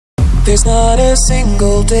There's not a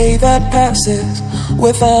single day that passes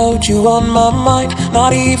without you on my mind.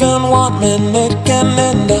 Not even 1 minute can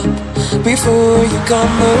end up before you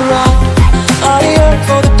come around. I yearn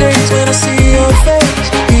for the days when I see your face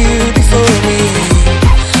here before me.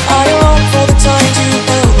 I long for the times you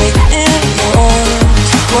held me in your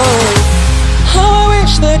arms. Whoa. How I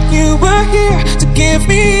wish that you were here to give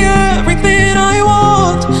me everything I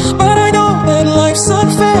want. But I know that life's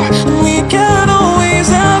unfair and we can't always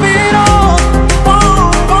have it all.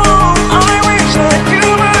 Whoa, whoa, I wish that you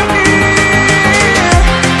were here.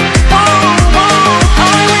 Whoa, whoa,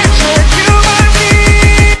 I wish that you were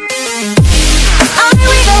here. I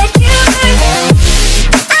wish that you were here.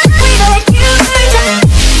 I wish that you were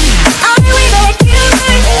here. I wish that you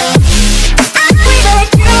were here. I wish that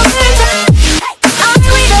you were here. I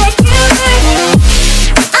wish that you were here.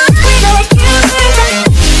 I wish that you were here.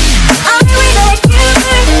 I wish that you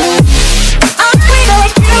were here. I wish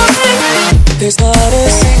that you were here. There's not a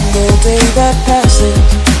single day that passes,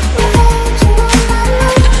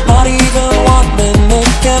 not even 1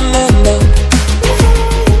 minute can end up.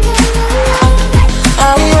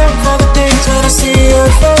 I yearn for the days when I see your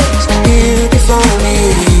face here before me.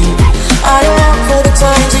 I long for the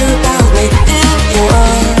times you held me in your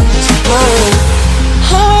arms. Whoa.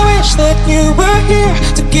 How I wish that you were here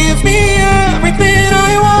to give me everything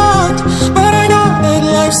I want. But I know that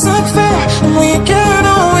life's unfair and we can't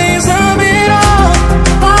always have it all.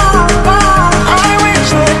 Whoa, whoa, I wish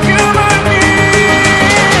that you were here.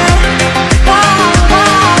 Whoa,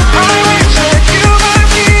 whoa, I wish that you were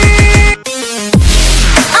here.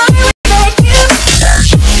 I wish that you were here.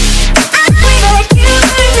 I wish that you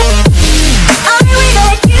were here. I wish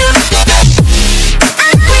that you were here. I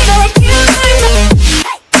wish that you were here.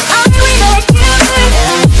 I wish that you were here.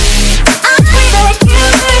 I wish that you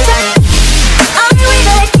were here. I wish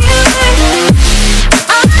that you were here.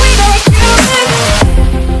 I wish that you were here.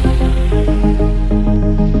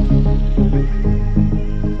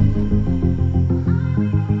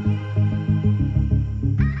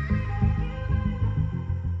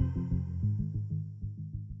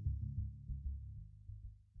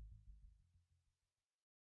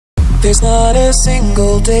 There's not a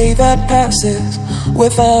single day that passes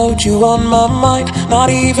without you on my mind. Not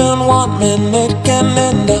even 1 minute can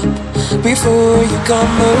end up before you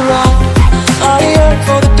come around. I yearn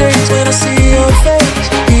for the days when I see your face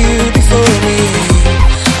here before me.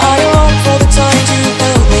 I long for the times you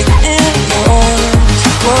held me in your arms.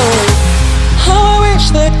 Whoa. How I wish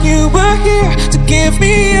that you were here to give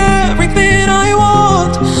me everything I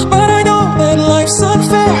want. But I know that life's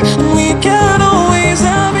unfair and we can't always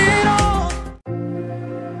have it all.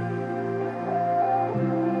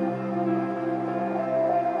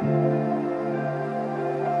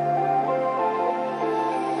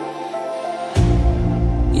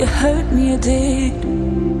 You hurt me, you did,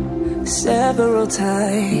 several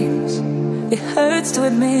times. It hurts to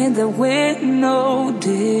admit that we're no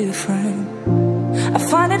different. I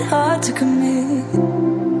find it hard to commit,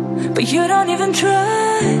 but you don't even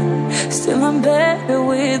try. Still I'm better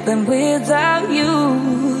with than without you.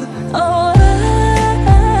 Oh,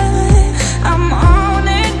 I'm on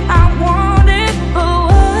it, I want it, but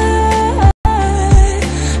why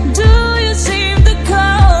do you seem to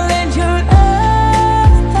call in your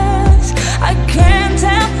eyes? I can't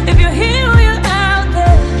tell if you're here or you're out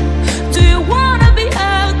there. Do you wanna be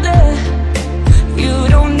out there? You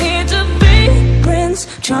don't need to be Prince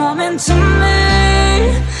Charming to me.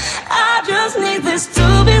 I just need this to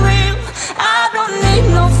be real. I don't need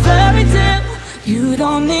no fairy tale. You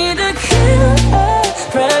don't need a killer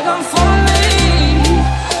dragon for me.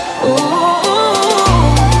 Ooh,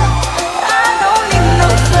 I don't need no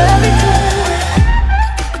fairy tale.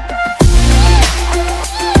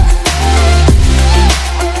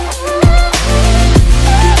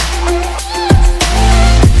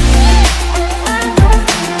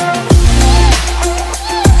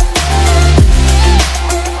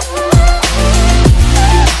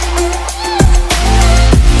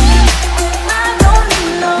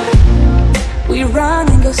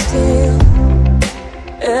 Still,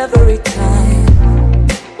 every time,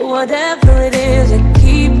 whatever it is, I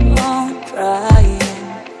keep on trying.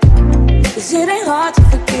 'Cause it ain't hard to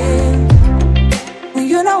forgive when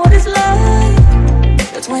you know what it's like.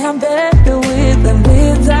 That's why I'm better with than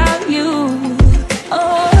without you.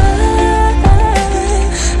 Oh,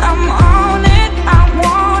 I'm on it, I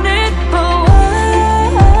want it, but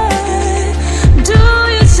why do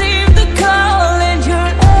you seem to call in your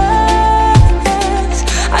eyes?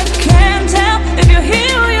 I can't tell if you're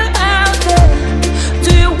here or you're out there.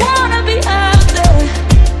 Do you wanna be out there?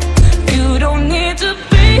 You don't need to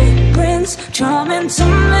be Prince Charming to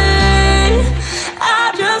me.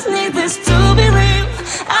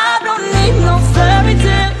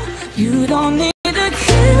 don't need to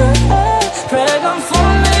kill a dragon for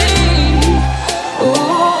me. Ooh,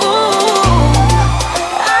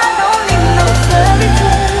 I don't need no fairy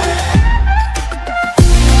tale.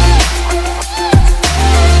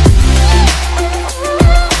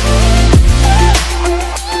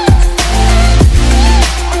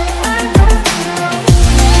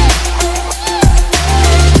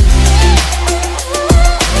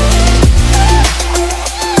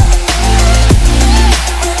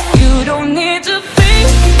 You don't need to be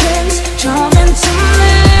Prince Charming to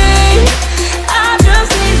me. I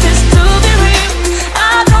just need this to be real.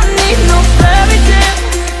 I don't need no fairy tale.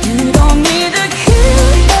 You don't need to kill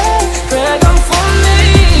a dragon for me.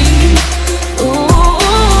 Ooh,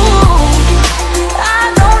 I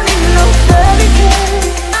don't need no fairy tale.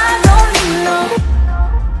 I don't need no.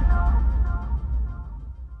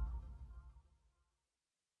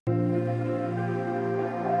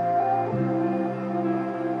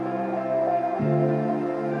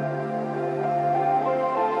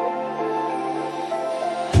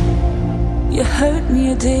 You hurt me,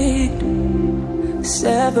 you did,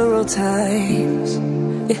 several times.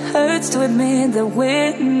 It hurts to admit that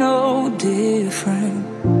we're no different.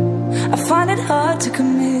 I find it hard to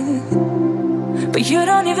commit, but you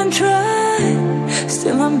don't even try.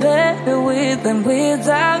 Still I'm better with than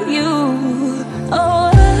without you.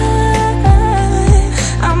 Oh,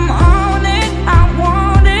 I'm on it, I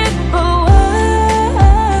want it, but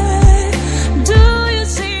why do you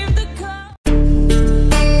seem to come?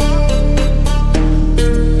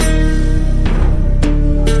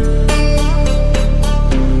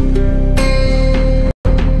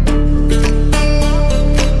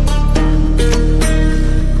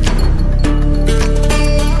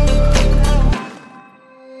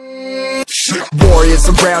 Warriors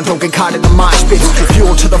around, don't get caught in the mosh pit.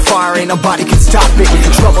 Fuel to the fire, ain't nobody can stop it.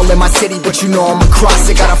 Trouble in my city, but you know I'm across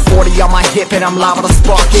it. Got a 40 on my hip and I'm liable to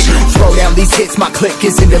spark it. Throw down these hits, my click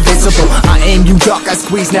is indivisible. I aim, you duck, I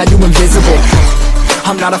squeeze, now you invisible.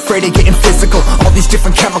 I'm not afraid of getting physical. All these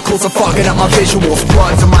different chemicals are fogging up my visuals.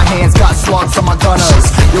 Bloods on my hands, got slugs on my gunners.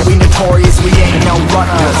 Yo, we notorious, we ain't no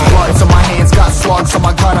runners. Bloods on my hands, got slugs on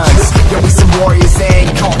my gunners. Yo, we some warriors, they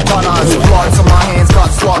ain't gon' run us. Bloods on my hands, got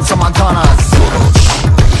slugs on my gunners.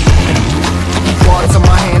 Bloods on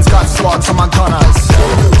my hands, got slugs on my gunners.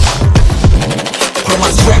 Put on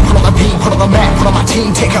my strap, put on the beat, put on the map, put on my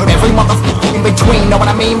team. Take out every motherfucker in between. Know what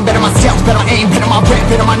I mean? Better myself, better aim, better my rap,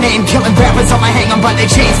 better my name. Killing rappers on my hang on by their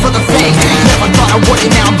chains for the fame. Never thought I would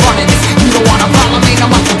it, now I'm running this. You don't wanna follow me,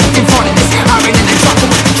 now I'm in front of this. I ran in the jungle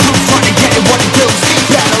with the truth, trying to get it what it does.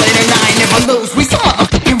 Battling and I ain't never lose. We some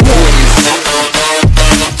motherfucking warriors.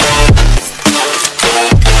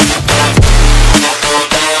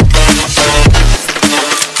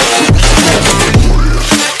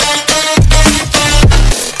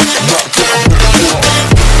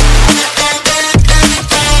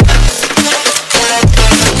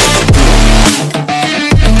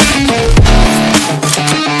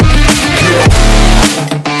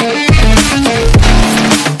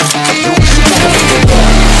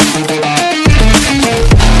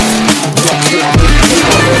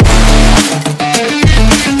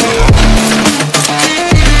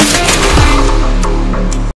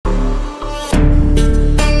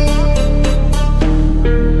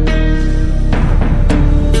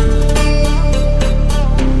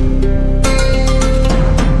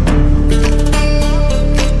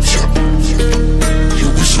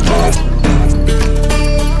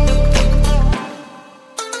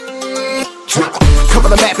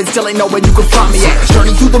 Still ain't know where you can find me at.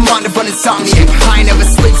 Journey through the mind of an insomniac. I ain't never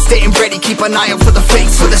sleep, staying ready, keep an eye out for the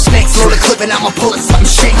fakes. For the snakes, load a clip and I'ma pull it, something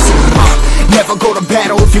shakes. Never go to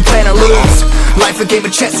battle if you plan to lose. Life a game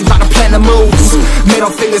of chess, you gotta plan the moves.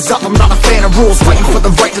 Middle fingers up, I'm not a fan of rules. Fighting for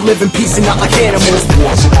the right to live in peace and not like animals.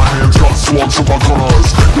 Bloods in my hands, got slugs on my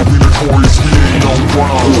gunners. You'll be notorious, we ain't no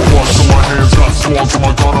runners. Bloods in my hands, got slugs on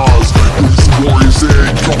my gunners. You'll be some warriors, they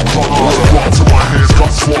ain't no runners. Bloods in my hands,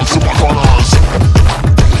 got slugs on my gunners.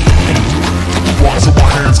 Bloods in my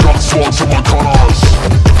hands, got slugs on my gunners.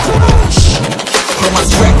 Put on my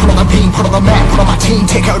strap, put on the beam, put on the map, put on my team.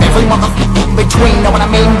 Take out every motherfucker in between. Know what I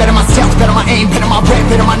mean? Better myself, better my aim, better my rap,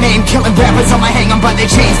 better my name. Killing rappers on my hang on by their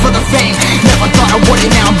chains for the fame. Never thought I would it,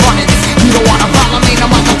 now I'm running this. You don't wanna follow me, now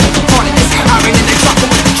I'm running this. I ran in the jungle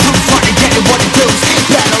with the truth, trying to get it what it does.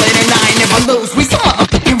 Battling and I ain't never lose. We some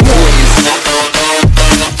motherfucking warriors.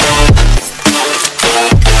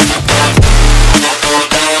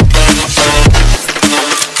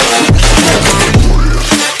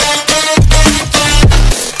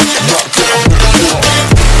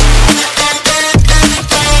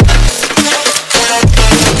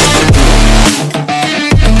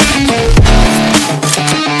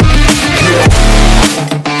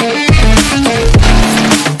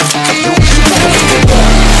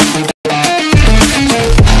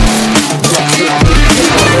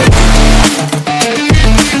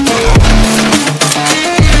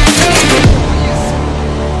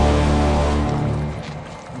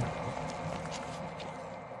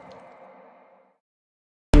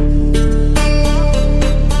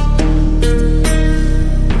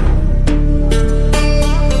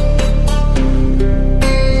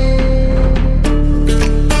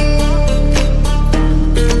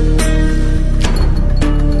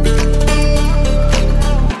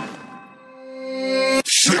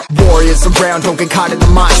 warriors around, don't get caught in the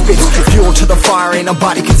mosh pit. Fuel to the fire, ain't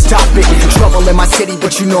nobody can stop it. Trouble in my city,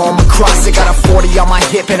 but you know I'm across it. Got a 40 on my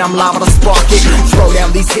hip and I'm liable to spark it. Throw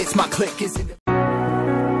down these hits, my click is in the...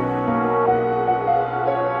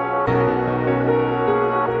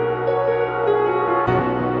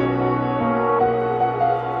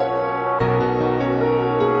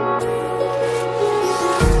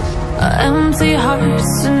 Empty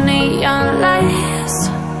hearts and neon lights,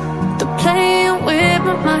 they're playing with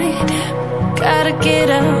my mind. Gotta get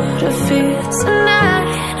out of here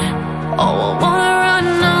tonight. Oh, I wanna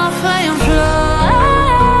run off and fly.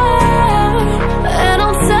 And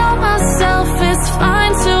I'll tell myself it's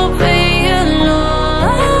fine to be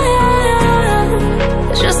alone,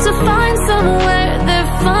 just to find somewhere that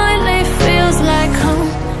finally feels like home.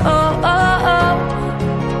 Oh, oh, oh.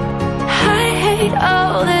 I hate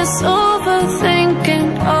all this overthinking.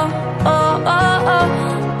 Oh, oh, oh, oh.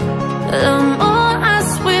 The more I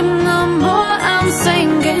swim, the more I'm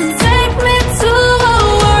sinking. Take me to a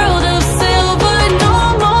world of silver. No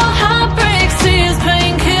more heartbreaks, tears,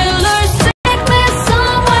 painkillers. Take me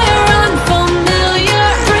somewhere unfamiliar.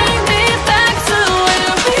 Bring me back to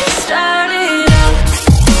where we started out.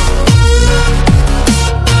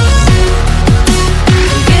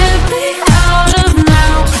 Get me out of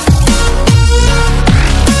now,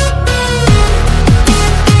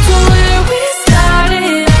 to where we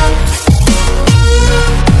started out.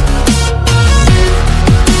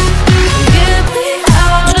 Get me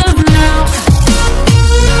out of now,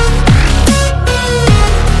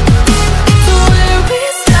 to where we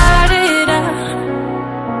started out.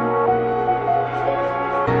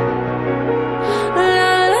 La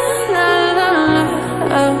la la la la,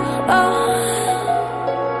 oh, oh.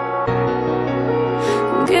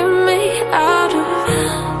 Get me out of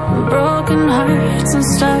broken hearts and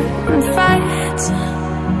starting fights,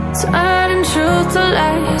 turning truth to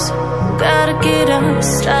lies. Gotta get up,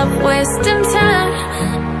 stop wasting time.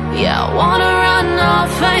 Yeah, I wanna run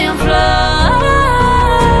off and fly.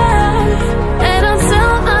 And I'll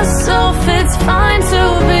tell myself it's fine to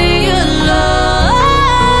be alone,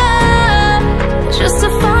 just to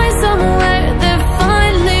find somewhere that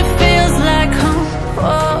finally feels like home.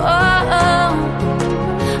 Oh, oh, oh.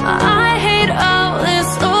 I hate all this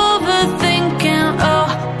overthinking. Oh,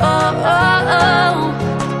 oh, oh, oh.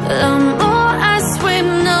 The more I swim,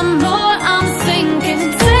 the more I'm sinking.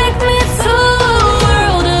 Take me to a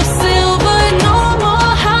world of silver. No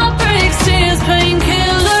more heartbreaks, tears,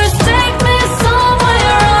 painkillers. Take me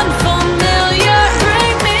somewhere unfamiliar.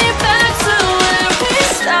 Bring me back to where we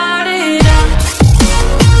started out.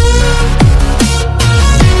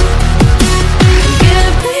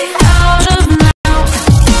 Get me out of now,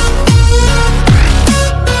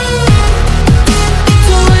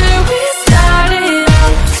 to where we started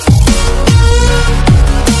out.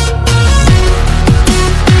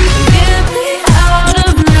 Get me out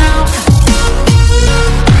of now,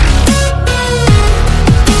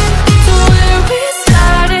 to where we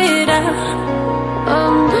started out.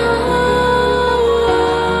 Oh no,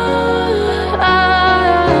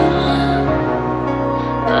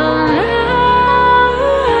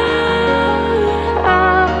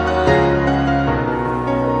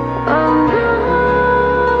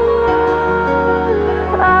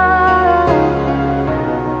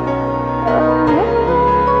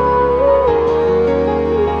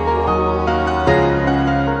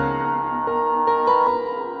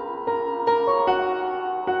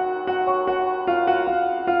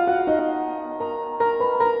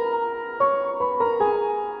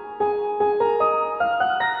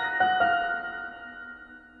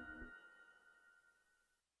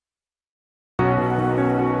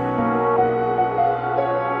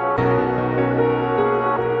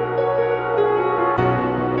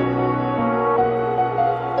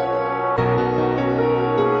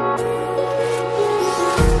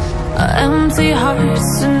 empty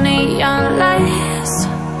hearts and neon lights,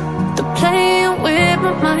 they're playing with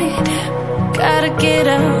my mind. Gotta get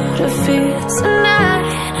out of here tonight.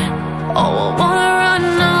 Oh, I wanna run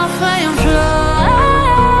off and fly.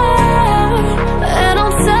 And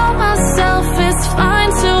I'll tell myself it's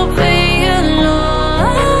fine to be alone.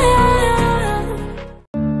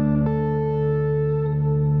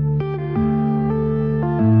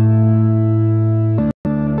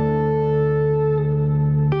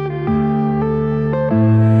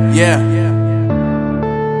 Yeah.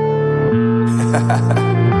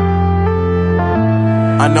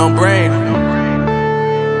 Unknown Brain,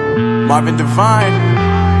 Marvin Devine.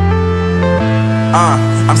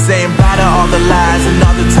 I'm saying bye to all the lies and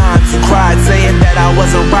all the times you cried, saying that I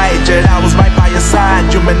wasn't right, yet I was right by your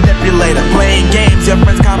side. You manipulator, playing games, your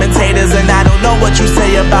friends commentators, and I don't know what you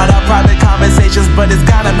say about our private conversations, but it's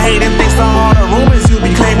got them hating. Thanks to all the rumors you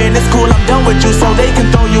be claiming. It's cool, I'm done with you, so they can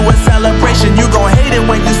throw you a celebration. You gon' hate it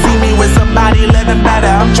when you see me with somebody living better.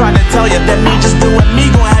 I'm trying to tell you that me just doing me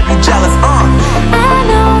gon' have you jealous. I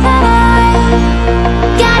know that I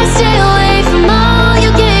gotta stay away from all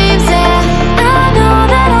your games, yeah. I know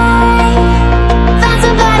that I found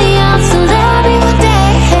somebody else to love me one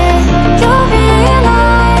day. You'll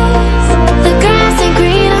realize the grass ain't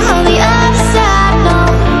greener on the other side, no.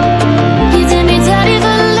 You did me dirty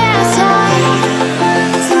for the last time,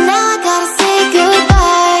 so now I gotta say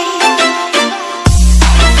goodbye.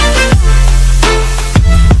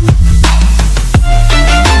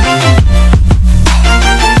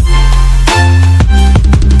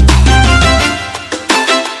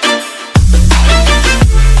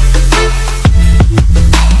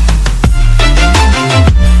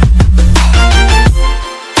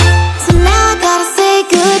 So now I gotta say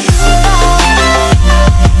goodbye.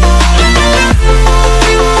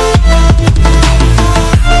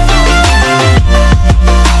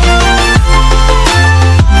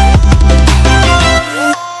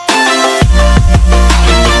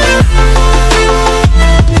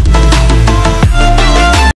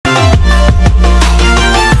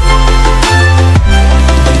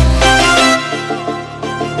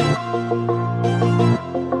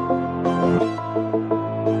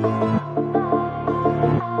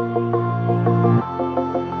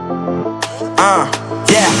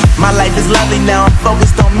 Yeah, my life is lovely now, I'm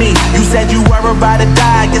focused on me. You said you were about to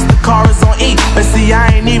die, I guess the car is on E. But see,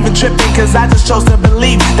 I ain't even tripping, cause I just chose to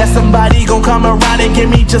believe that somebody gon' come around and give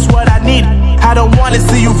me just what I need. I don't wanna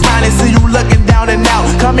see you finding, see you looking down and out,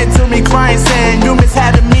 coming to me crying, saying you miss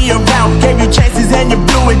having me around. Gave you chances and you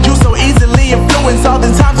blew it, you so easily influenced. All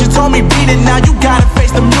the times you told me beat it, now you gotta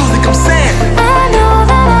face the music. I'm saying I know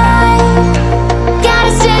that I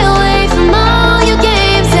gotta stay away from all your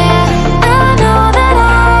games, yeah. I know that I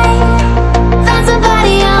found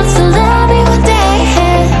somebody else to love me one day.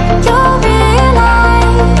 You'll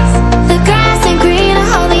realize the grass ain't greener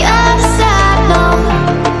on the other side, no.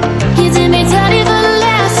 You did me dirty for the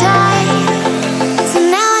last time, so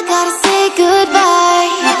now I gotta say goodbye.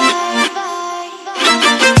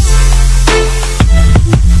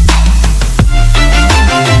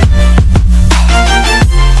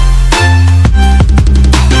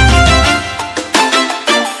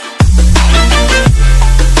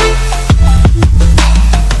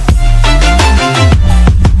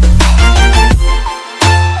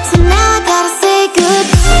 So now I gotta say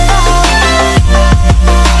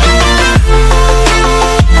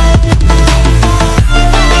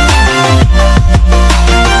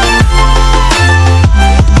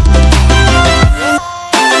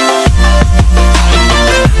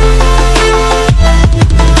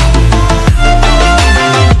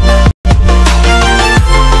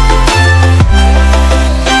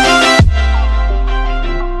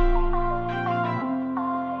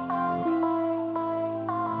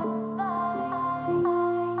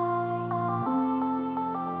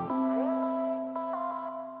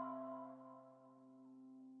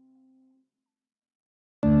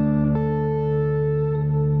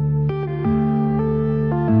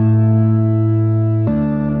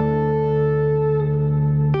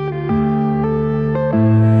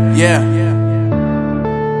yeah.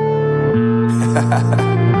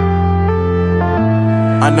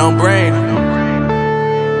 Unknown Brain,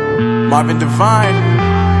 Marvin Devine.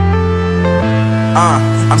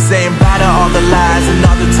 I'm saying bye to all the lies and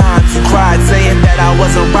all the times you cried, saying that I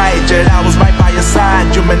wasn't right, yet I was right by your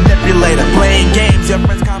side. You manipulator, playing games, your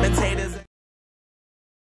friends commentators.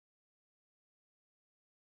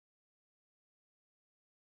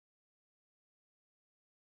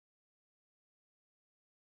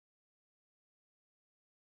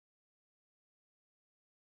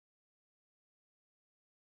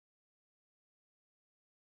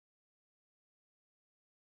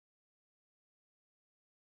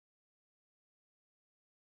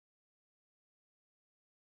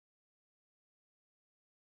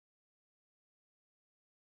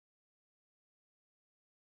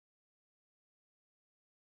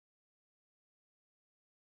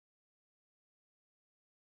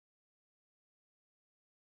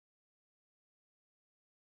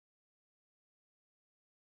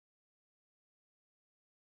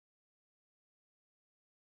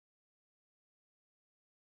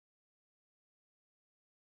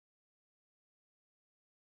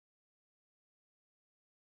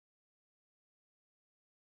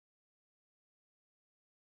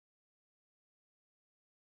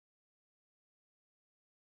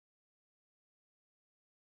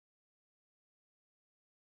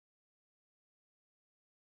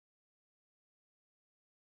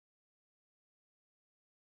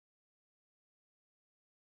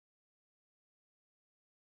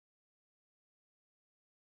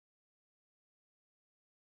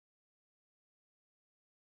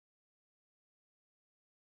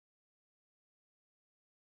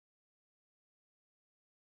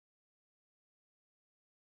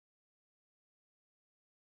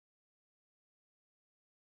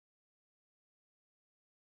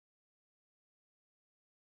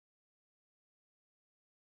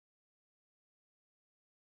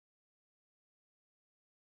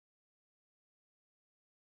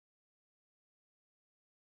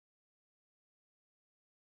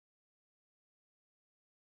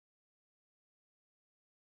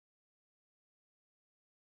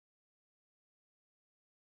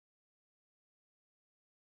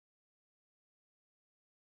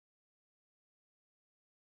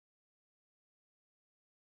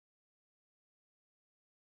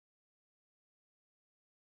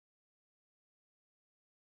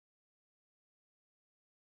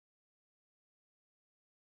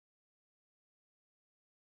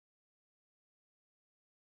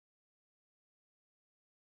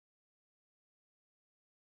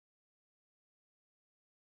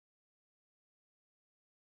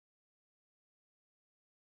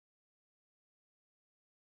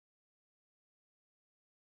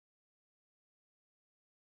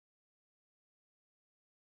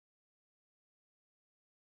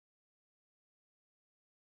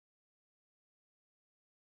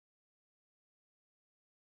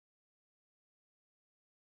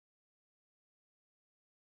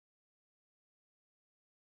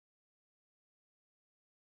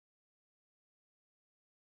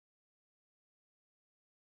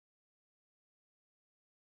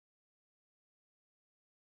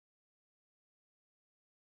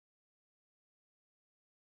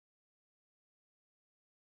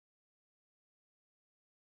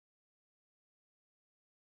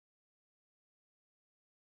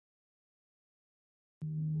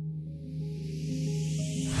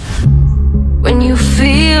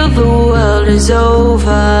 feel the world is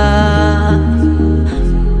over.